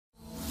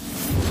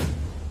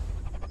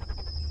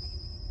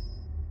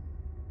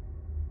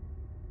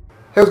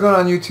Hey, what's going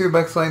on YouTube?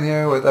 X-Lane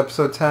here with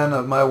episode 10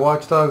 of my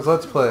Watch Dogs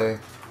Let's Play.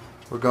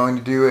 We're going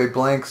to do a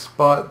blank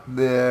spot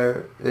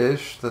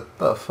there-ish. The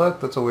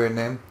fuck? That's a weird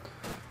name.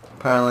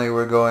 Apparently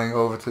we're going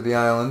over to the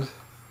island.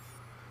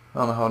 I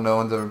don't know how no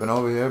one's ever been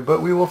over here,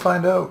 but we will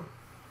find out.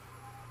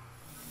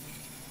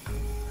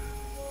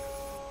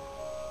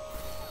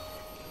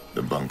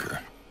 The bunker.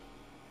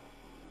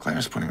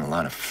 Claire's putting a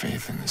lot of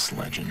faith in this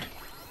legend.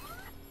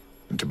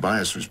 And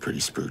Tobias was pretty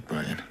spooked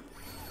by it.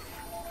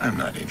 I'm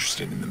not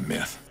interested in the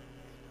myth.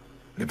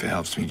 But if it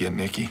helps me get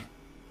Nikki,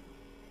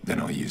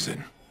 then I'll use it.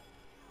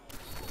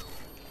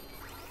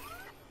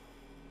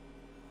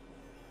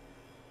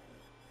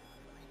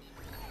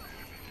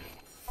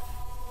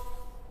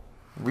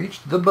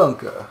 Reached the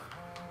bunker.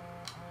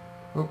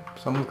 Oop,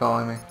 someone's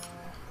calling me.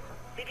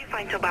 Did you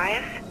find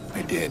Tobias?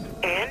 I did.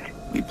 And?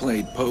 We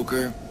played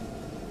poker,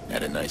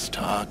 had a nice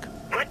talk.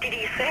 What did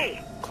he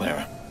say?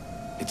 Clara,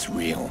 it's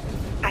real.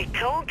 I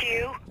told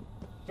you.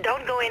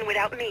 Don't go in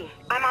without me.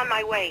 I'm on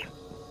my way.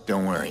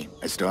 Don't worry,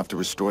 I still have to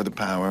restore the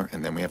power,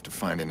 and then we have to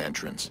find an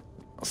entrance.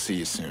 I'll see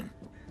you soon.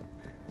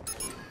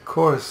 Of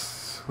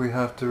course, we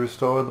have to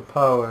restore the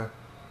power.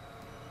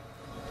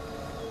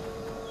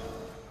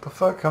 The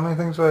fuck? How many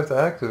things do I have to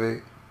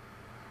activate?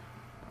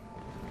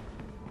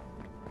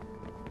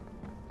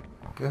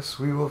 Guess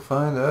we will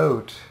find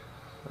out.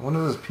 I wonder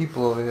if there's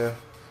people over here.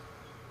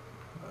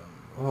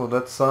 Oh,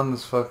 that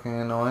sun's fucking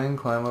annoying.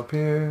 Climb up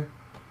here.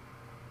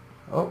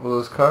 Oh, well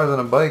there's cars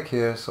and a bike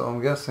here, so I'm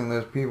guessing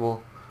there's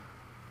people.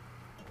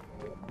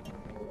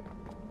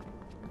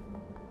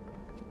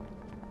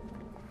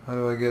 How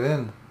do I get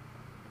in?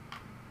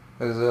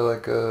 Is there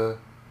like a...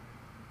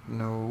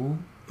 No.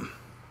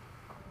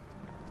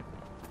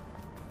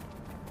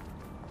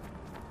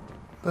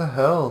 The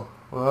hell?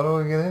 Well, how do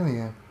I get in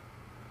here?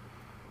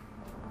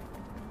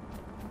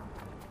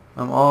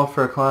 I'm all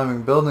for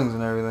climbing buildings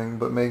and everything,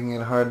 but making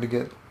it hard to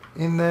get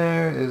in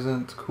there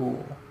isn't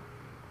cool.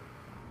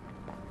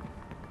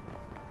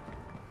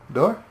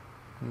 Door?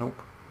 Nope.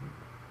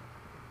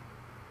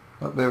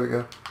 Oh, there we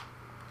go.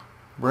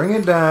 Bring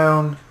it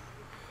down.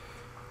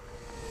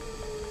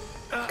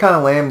 Kind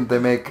of lame that they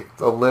make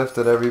a lift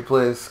at every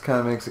place.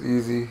 Kind of makes it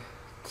easy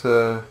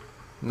to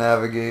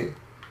navigate.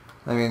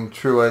 I mean,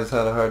 true, I just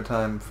had a hard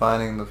time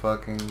finding the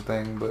fucking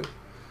thing, but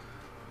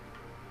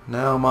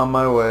now I'm on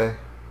my way.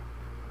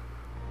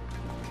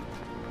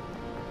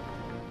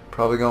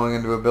 Probably going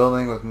into a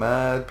building with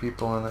mad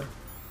people in it.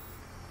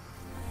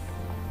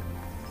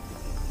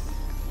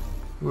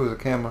 Ooh, there's a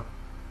camera.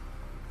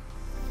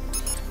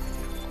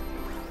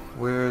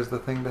 Where is the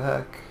thing to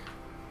hack?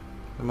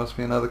 There must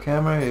be another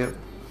camera, yep.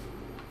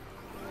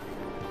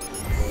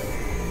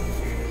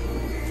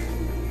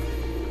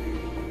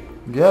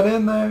 Get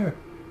in there!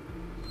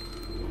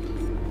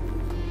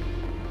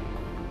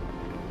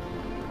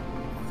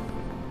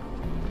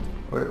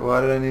 Wait,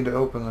 why did I need to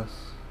open this?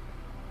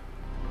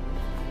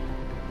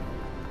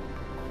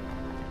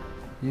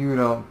 You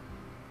don't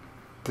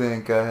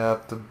think I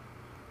have to...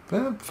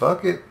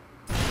 fuck it.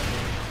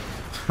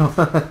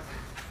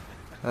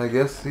 I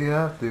guess you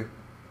have to.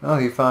 Oh,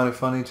 he found it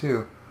funny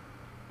too.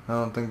 I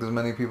don't think there's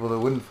many people that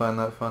wouldn't find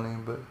that funny,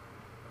 but...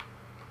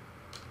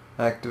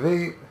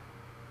 Activate.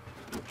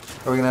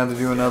 Are we gonna have to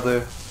do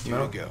another...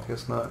 No,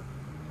 guess not.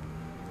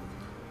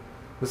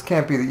 This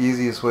can't be the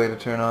easiest way to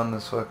turn on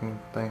this fucking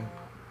thing.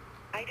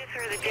 I just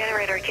heard the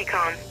generator kick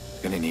on.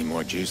 Gonna need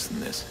more juice than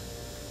this.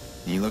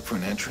 Can you look for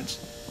an entrance?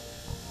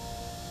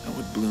 How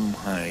would Bloom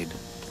hide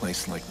a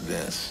place like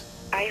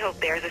this? I hope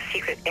there's a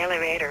secret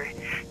elevator.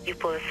 You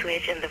pull a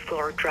switch and the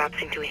floor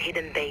drops into a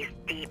hidden base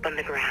deep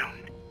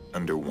underground.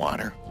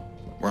 Underwater?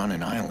 We're on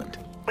an island.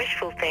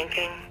 Wishful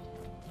thinking.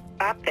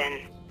 Up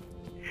then.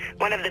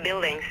 One of the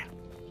buildings.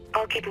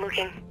 I'll keep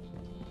looking.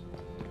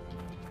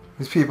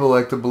 These people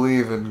like to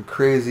believe in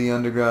crazy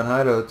underground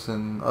hideouts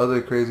and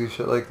other crazy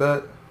shit like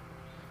that.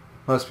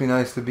 Must be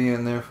nice to be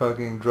in their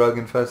fucking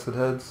drug-infested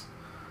heads.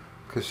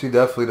 Because she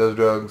definitely does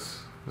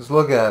drugs. Just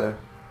look at her.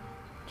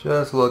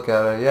 Just look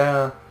at her.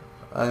 Yeah,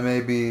 I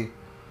may be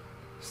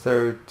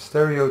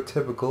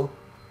stereotypical.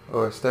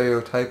 Or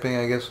stereotyping,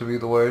 I guess would be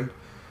the word.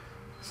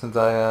 Since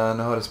I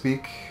know how to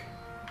speak.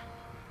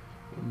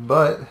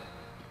 But,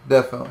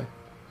 definitely.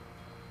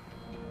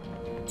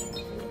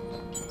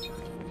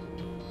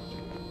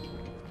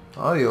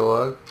 Audio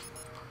log.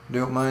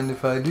 Don't mind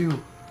if I do.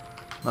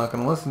 Not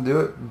gonna listen to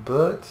it,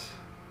 but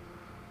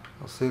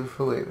I'll save it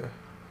for later.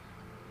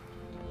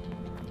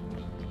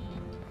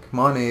 Come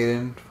on,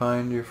 Aiden,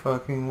 find your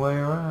fucking way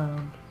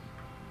around.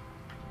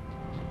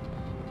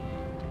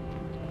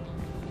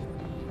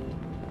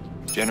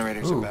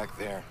 Generators are back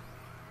there.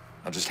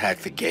 I'll just hack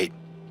the gate.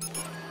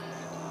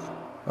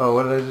 Oh,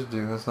 what did I just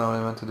do? That's not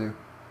what I meant to do.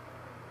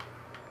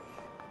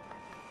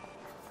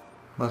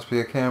 Must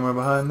be a camera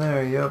behind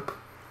there, yep.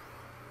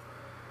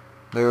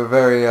 They were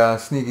very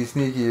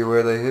sneaky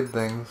where they hid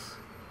things.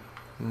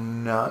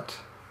 Not.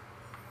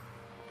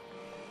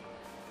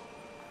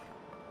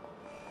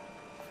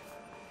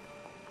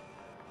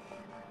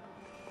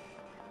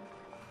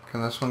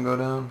 Can this one go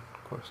down?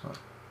 Of course not.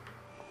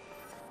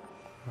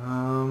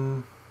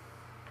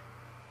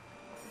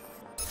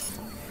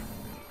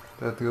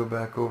 Do I have to go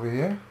back over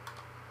here?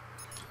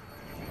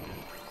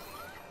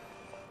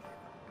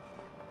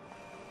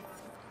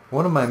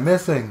 What am I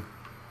missing?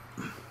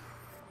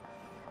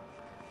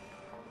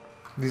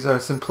 These are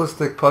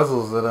simplistic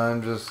puzzles that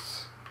I'm just...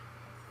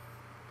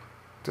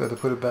 Do I have to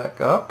put it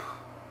back up?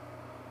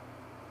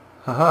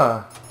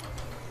 Haha.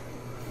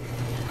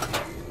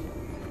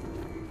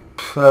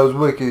 That was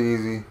wicked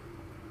easy.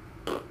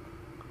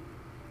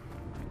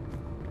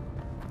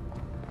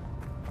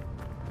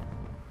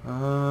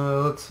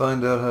 Let's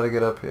find out how to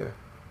get up here.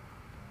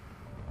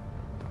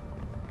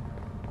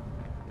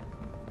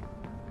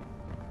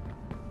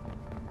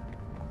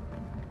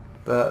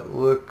 That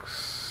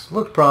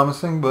looked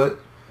promising, but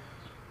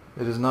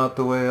it is not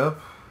the way up.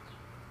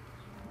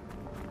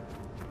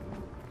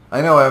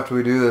 I know after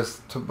we do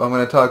this, I'm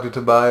going to talk to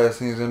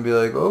Tobias and he's going to be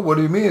like, oh, what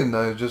do you mean?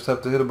 I just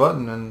have to hit a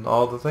button and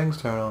all the things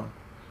turn on.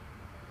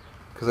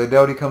 Because I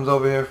doubt he comes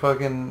over here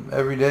fucking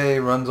every day,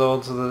 runs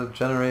all to the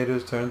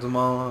generators, turns them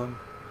all on.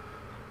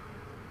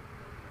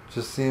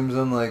 Just seems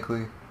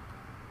unlikely.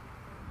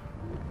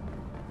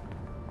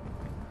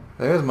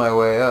 There's my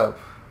way up.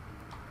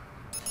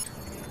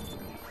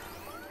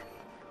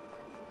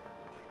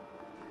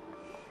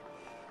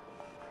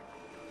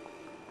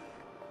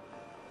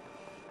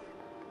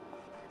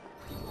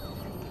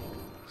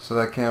 So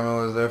that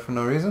camera was there for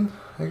no reason,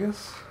 I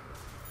guess?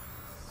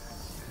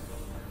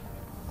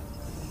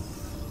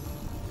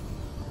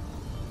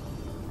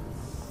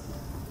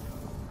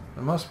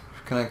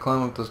 Can I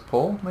climb up this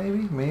pole?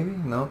 Maybe? Maybe?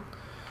 No.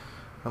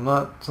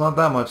 It's not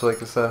that much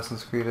like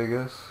Assassin's Creed, I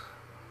guess.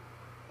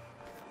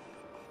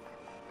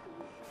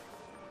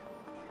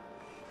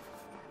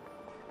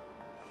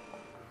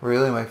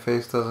 Really? My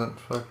face doesn't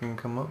fucking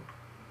come up?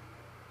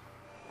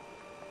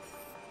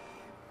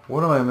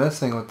 What am I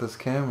missing with this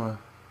camera?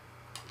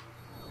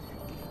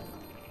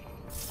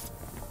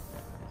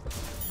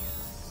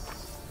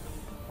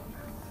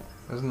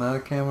 Isn't that a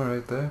camera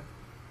right there?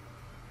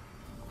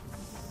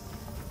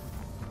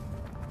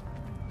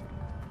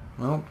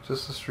 Nope,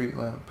 just a street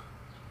lamp.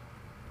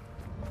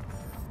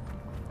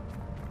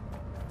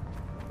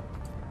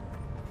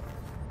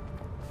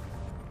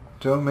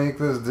 Don't make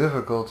this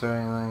difficult or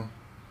anything.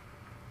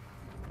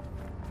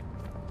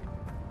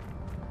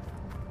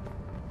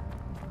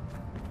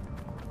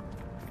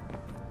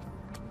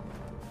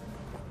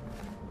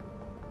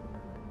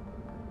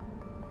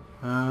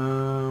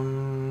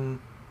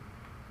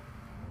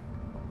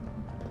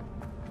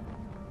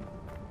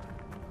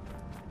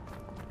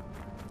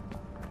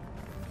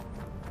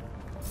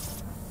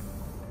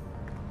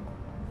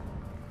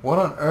 What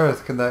on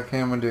earth could that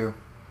camera do?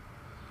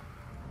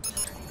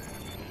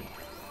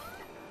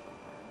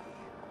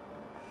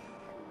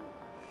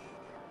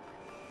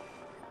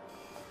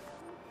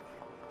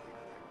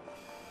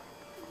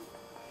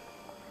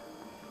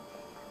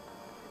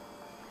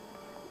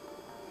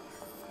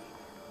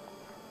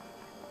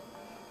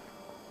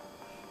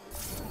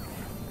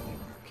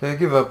 Can't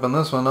give up on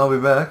this one. I'll be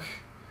back.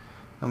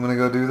 I'm gonna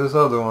go do this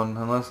other one,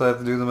 unless I have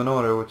to do them in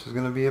order, which is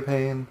gonna be a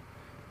pain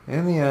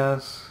in the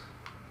ass.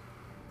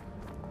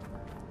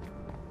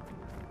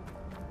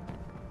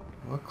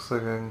 Looks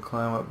like I can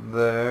climb up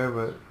there,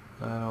 but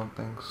I don't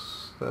think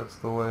that's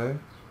the way.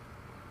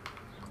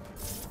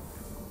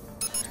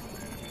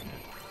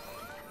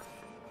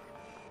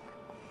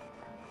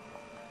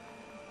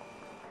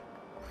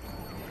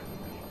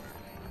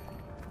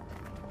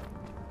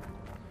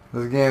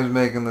 This game's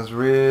making this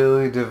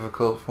really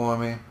difficult for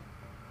me.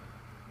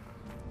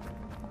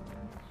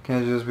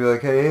 Can't you just be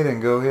like, hey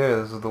Aiden, go here,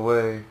 this is the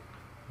way.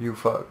 You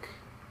fuck.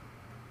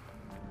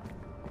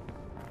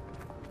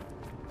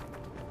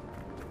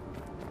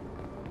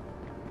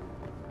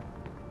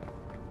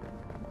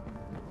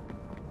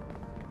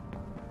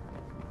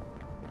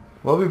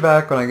 We'll be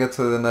back when I get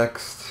to the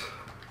next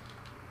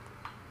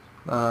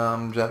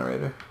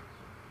generator.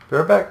 Be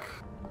right back.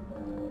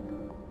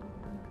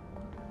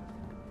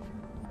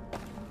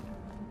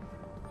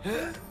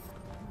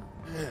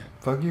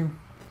 Fuck you.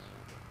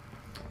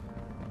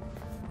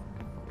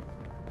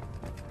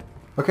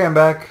 Okay, I'm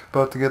back.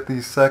 About to get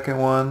the second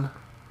one.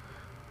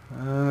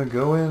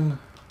 Go in.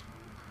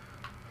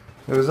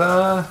 It was,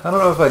 I don't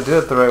know if I did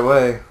it the right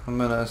way. I'm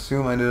gonna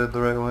assume I did it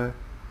the right way.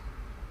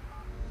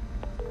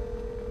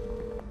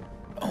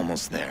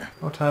 Almost there.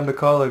 No time to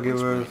call her, give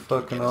her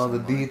fucking all the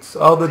deets.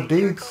 All the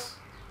deets!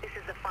 This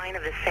is the find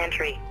of the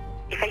century.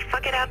 If I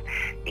fuck it up,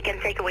 you can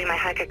take away my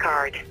hacker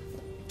card.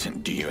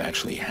 Do you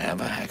actually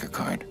have a hacker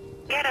card?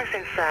 Get us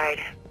inside.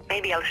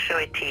 Maybe I'll show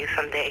it to you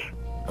someday.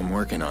 I'm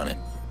working on it.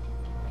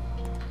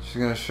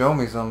 She's gonna show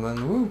me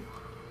something. Woo!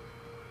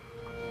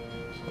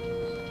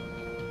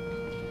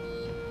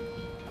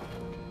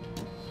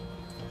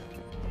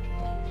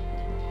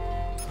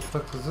 What the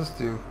fuck does this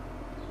do?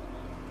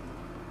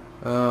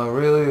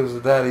 Really? Was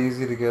it that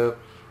easy to get up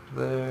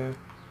there?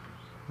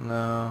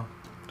 No.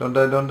 Don't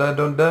die, don't die,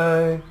 don't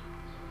die!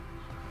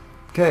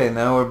 Okay,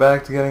 now we're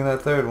back to getting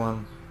that third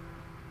one.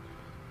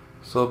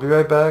 So I'll be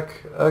right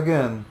back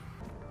again.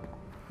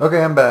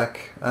 Okay, I'm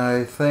back.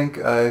 I think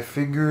I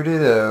figured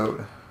it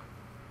out.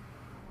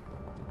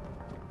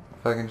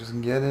 If I can just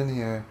get in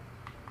here.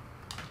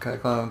 Can I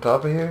climb on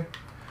top of here?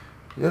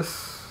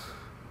 Yes.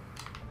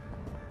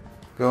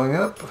 Going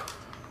up.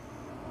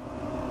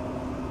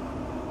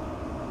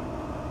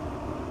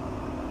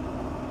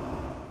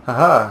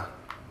 Haha.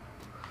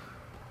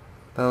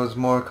 That was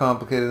more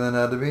complicated than it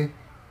had to be.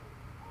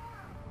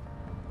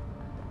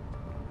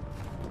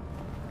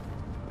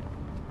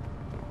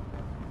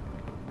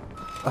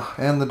 Oh,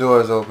 and the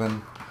door's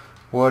open.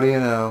 What do you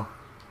know?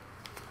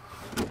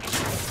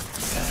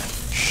 That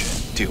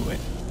should do it.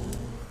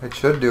 It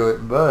should do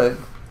it, but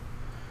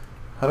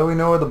how do we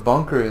know where the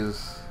bunker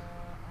is?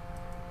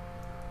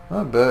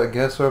 I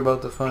guess we're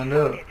about to find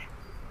out.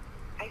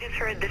 I just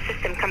heard the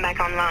system come back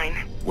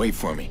online. Wait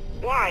for me.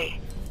 Why?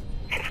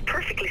 It's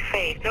perfectly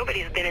safe.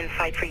 Nobody's been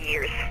inside for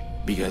years.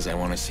 Because I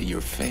want to see your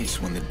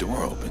face when the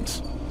door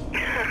opens.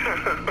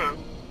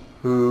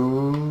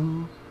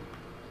 Ooh.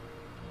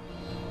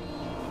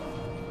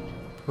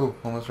 Ooh,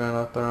 almost ran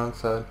off the wrong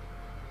side.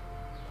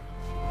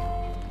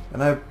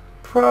 And I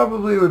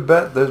probably would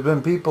bet there's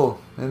been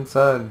people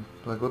inside.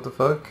 Like, what the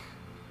fuck?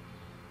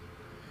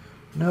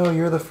 No,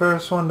 you're the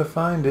first one to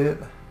find it.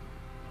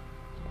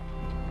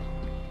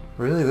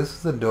 Really? This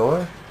is the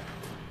door?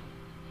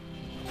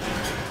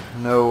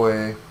 No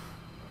way.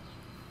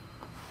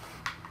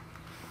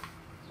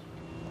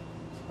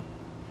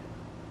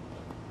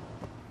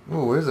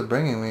 Ooh, where's it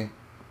bringing me?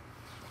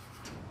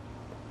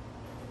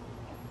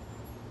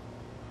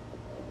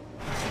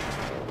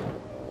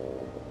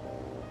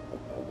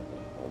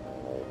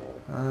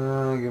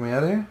 Get me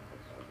out of here?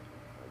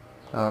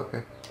 Oh,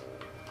 okay.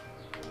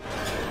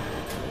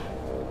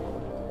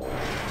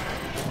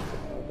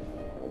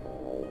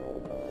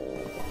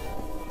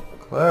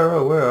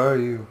 Clara, where are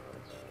you?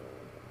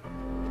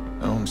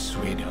 Home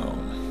sweet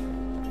home.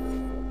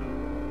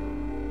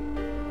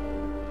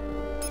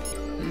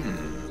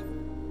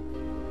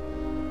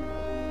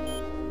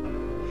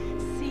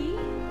 See?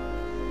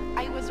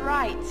 I was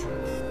right.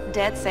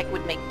 DedSec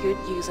would make good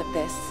use of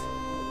this.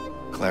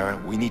 Clara,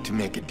 we need to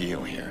make a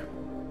deal here.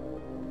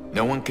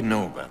 No one can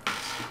know about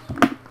this.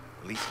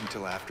 At least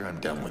until after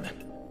I'm done with it.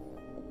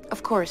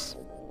 Of course.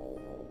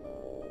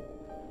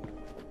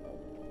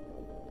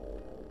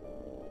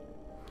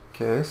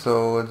 Okay,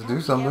 so let's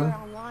do something.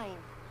 Online.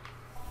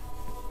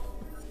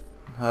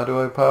 How do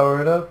I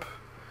power it up?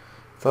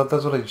 Thought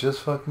that's what I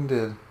just fucking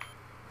did.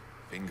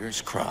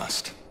 Fingers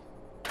crossed.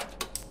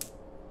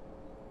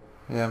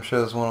 Yeah, I'm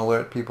sure this won't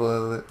alert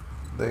people that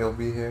they'll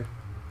be here.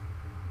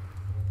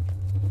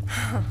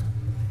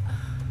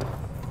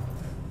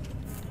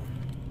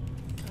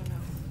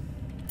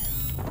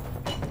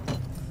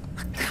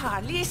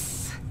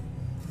 Kalis!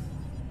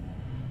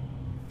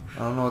 I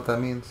don't know what that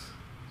means.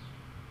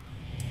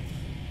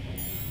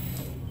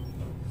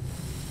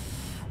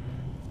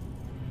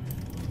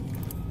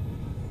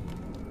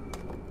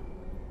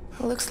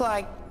 Looks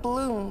like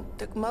Bloom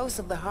took most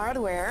of the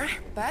hardware,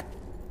 but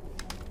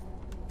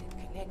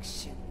the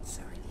connections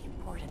are the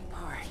important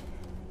part.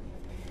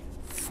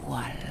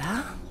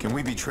 Voila. Can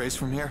we be traced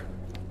from here?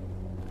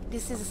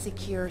 This is a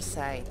secure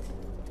site.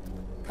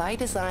 By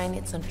design,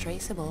 it's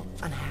untraceable,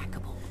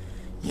 unhackable.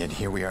 Yet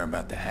here we are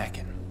about to hack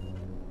it.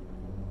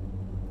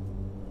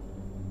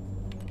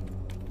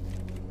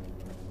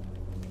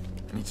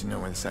 I need to know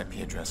where this IP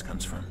address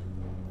comes from.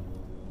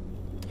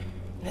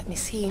 Let me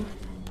see.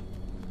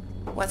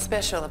 What's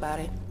special about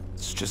it?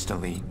 It's just a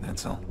lead,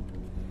 that's all.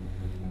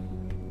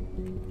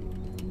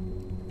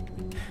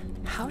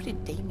 How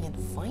did Damien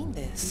find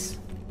this?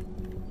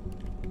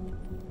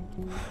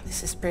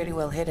 This is pretty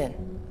well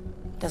hidden.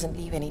 Doesn't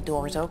leave any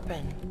doors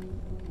open.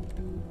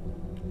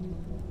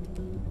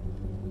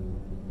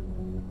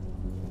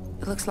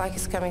 It looks like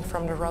it's coming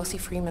from the Rosie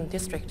Freeman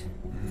district.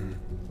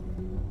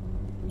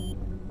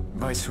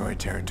 Viceroy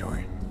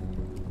territory.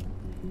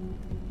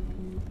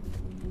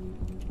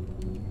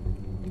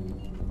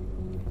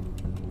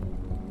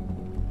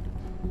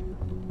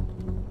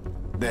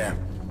 There.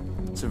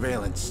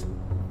 Surveillance.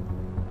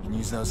 You can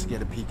use those to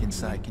get a peek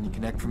inside. Can you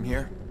connect from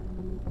here?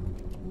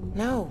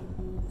 No,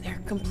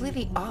 they're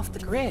completely off the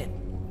grid.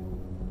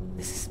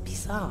 This is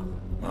bizarre.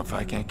 Well, if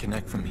I can't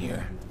connect from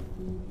here,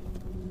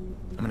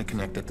 I'm gonna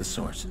connect at the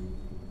source.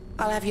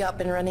 I'll have you up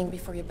and running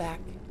before you're back.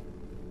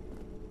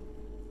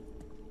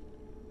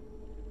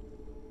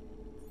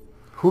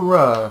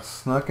 Hoorah!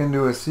 Snuck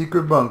into a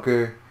secret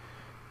bunker.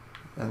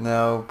 And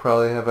now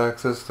probably have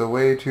access to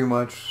way too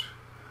much.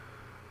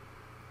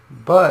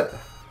 But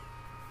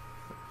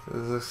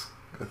is this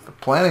if they're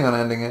planning on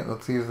ending it?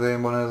 Let's see if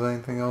anyone has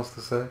anything else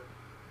to say.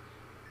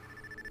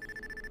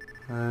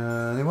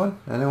 Anyone?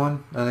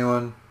 Anyone?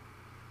 Anyone?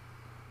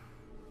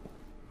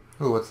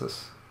 Ooh, what's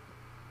this?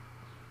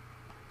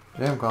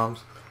 Jam comms.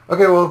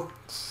 Okay, well,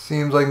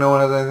 seems like no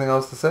one has anything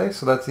else to say,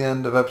 so that's the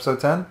end of episode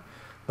 10.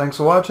 Thanks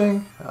for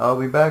watching. I'll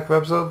be back for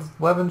episode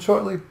 11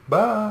 shortly.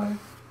 Bye!